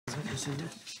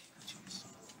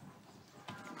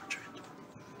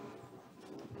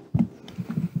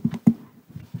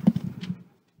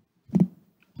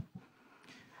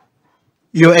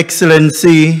Your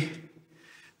Excellency,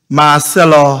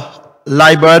 Marcella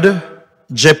Liburd,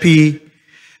 JP,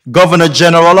 Governor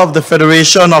General of the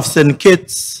Federation of St.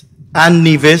 Kitts and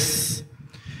Nevis,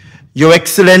 Your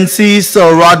Excellency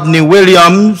Sir Rodney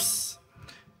Williams,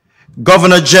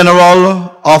 Governor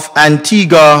General of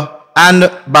Antigua and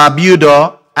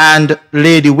Barbuda, and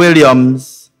Lady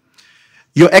Williams,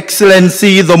 Your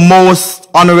Excellency the Most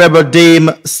Honorable Dame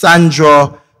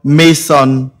Sandra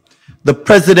Mason, the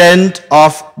President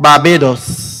of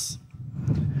Barbados,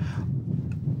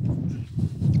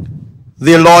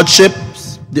 Their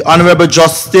Lordships, the Honorable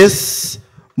Justice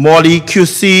Morley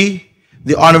QC,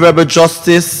 the Honorable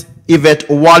Justice Yvette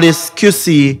Wallace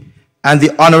QC, and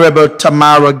the Honorable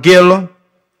Tamara Gill,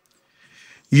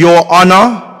 Your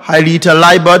Honor, Hailita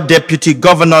Liburd, Deputy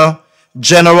Governor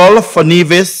General for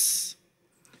Nevis,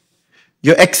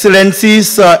 Your Excellency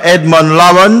Sir Edmund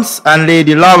Lawrence and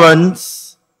Lady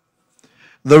Lawrence,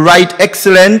 the Right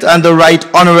Excellent and the Right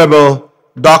Honorable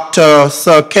Dr.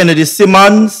 Sir Kennedy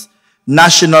Simmons,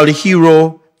 National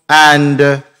Hero,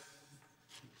 and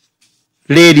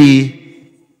Lady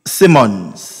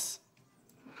Simmons.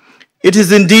 It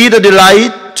is indeed a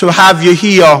delight to have you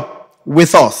here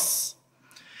with us.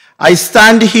 I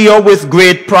stand here with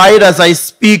great pride as I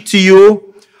speak to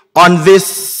you on this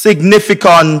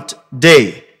significant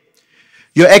day.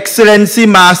 Your Excellency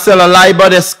Marcella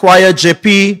Liburd, Esquire,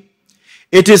 JP,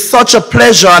 it is such a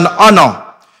pleasure and honor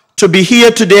to be here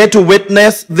today to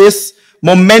witness this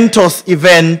momentous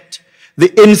event,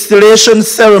 the installation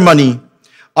ceremony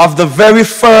of the very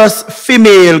first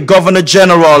female Governor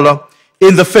General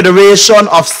in the Federation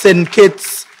of St.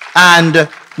 Kitts and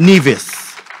Nevis.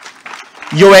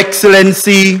 Your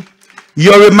Excellency,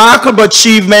 your remarkable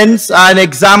achievements are an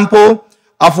example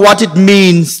of what it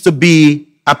means to be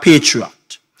a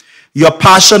patriot. Your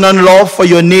passion and love for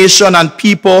your nation and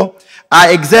people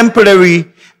are exemplary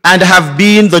and have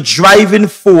been the driving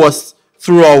force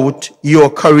throughout your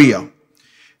career.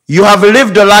 You have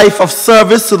lived a life of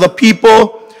service to the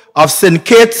people of St.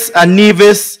 Kitts and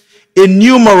Nevis in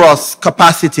numerous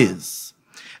capacities.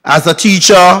 As a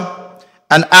teacher,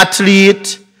 an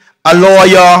athlete, a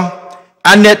lawyer,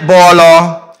 a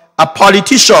netballer, a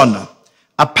politician,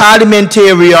 a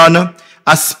parliamentarian,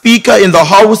 a speaker in the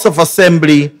House of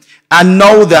Assembly, and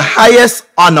now the highest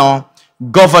honor,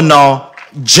 Governor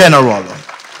General.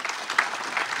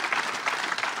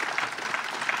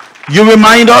 You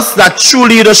remind us that true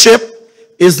leadership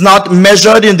is not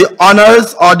measured in the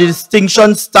honors or the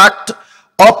distinctions stacked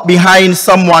up behind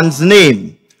someone's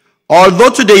name, although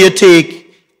today you take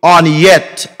on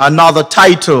yet another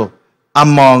title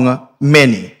among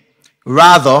many.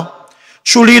 Rather,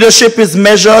 true leadership is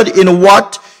measured in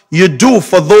what you do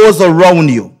for those around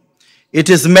you.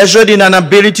 It is measured in an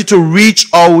ability to reach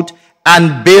out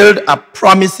and build a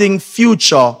promising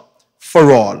future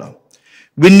for all.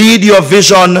 We need your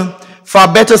vision for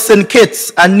a better St.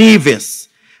 Kitts and Nevis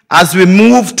as we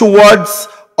move towards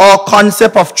our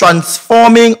concept of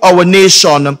transforming our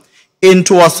nation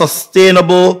into a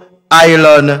sustainable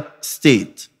island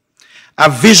state. A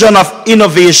vision of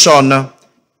innovation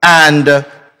and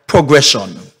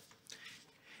progression.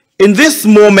 In this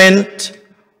moment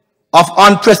of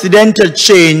unprecedented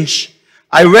change,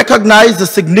 I recognize the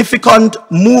significant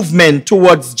movement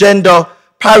towards gender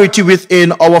parity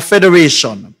within our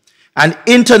federation, an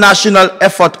international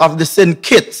effort of the St.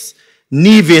 Kitts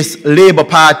Nevis Labour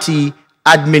Party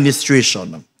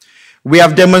administration. We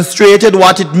have demonstrated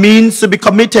what it means to be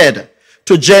committed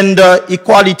to gender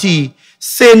equality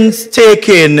since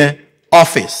taking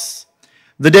office.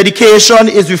 The dedication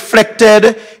is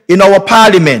reflected in our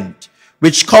parliament,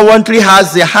 which currently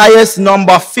has the highest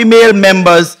number of female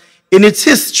members in its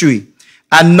history,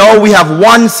 and now we have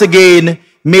once again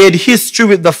made history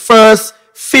with the first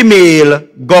female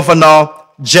Governor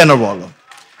General.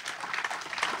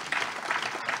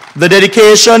 The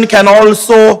dedication can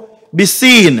also be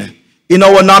seen in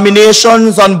our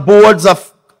nominations on boards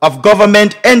of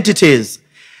government entities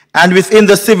and within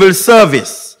the civil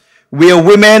service, where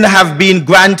women have been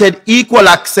granted equal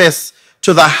access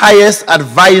to the highest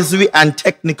advisory and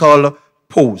technical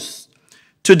posts.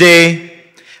 Today,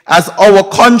 as our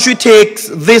country takes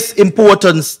this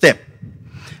important step,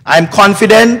 I am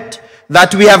confident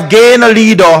that we have gained a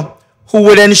leader who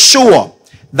will ensure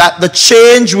that the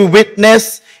change we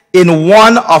witness in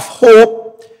one of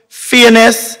hope,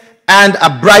 fairness, and a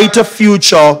brighter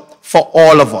future for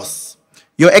all of us.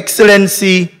 Your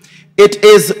Excellency,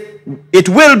 it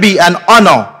will be an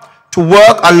honor to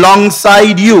work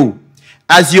alongside you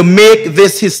as you make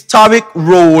this historic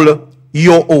role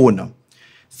your own.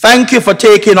 Thank you for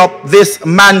taking up this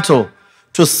mantle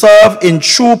to serve in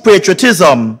true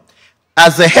patriotism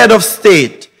as the head of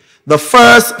state, the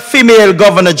first female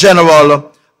Governor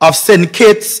General of St.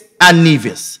 Kitts and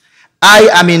Nevis. I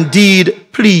am indeed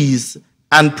pleased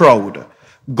and proud.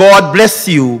 God bless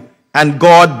you, and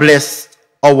God bless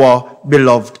our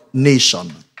beloved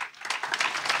nation.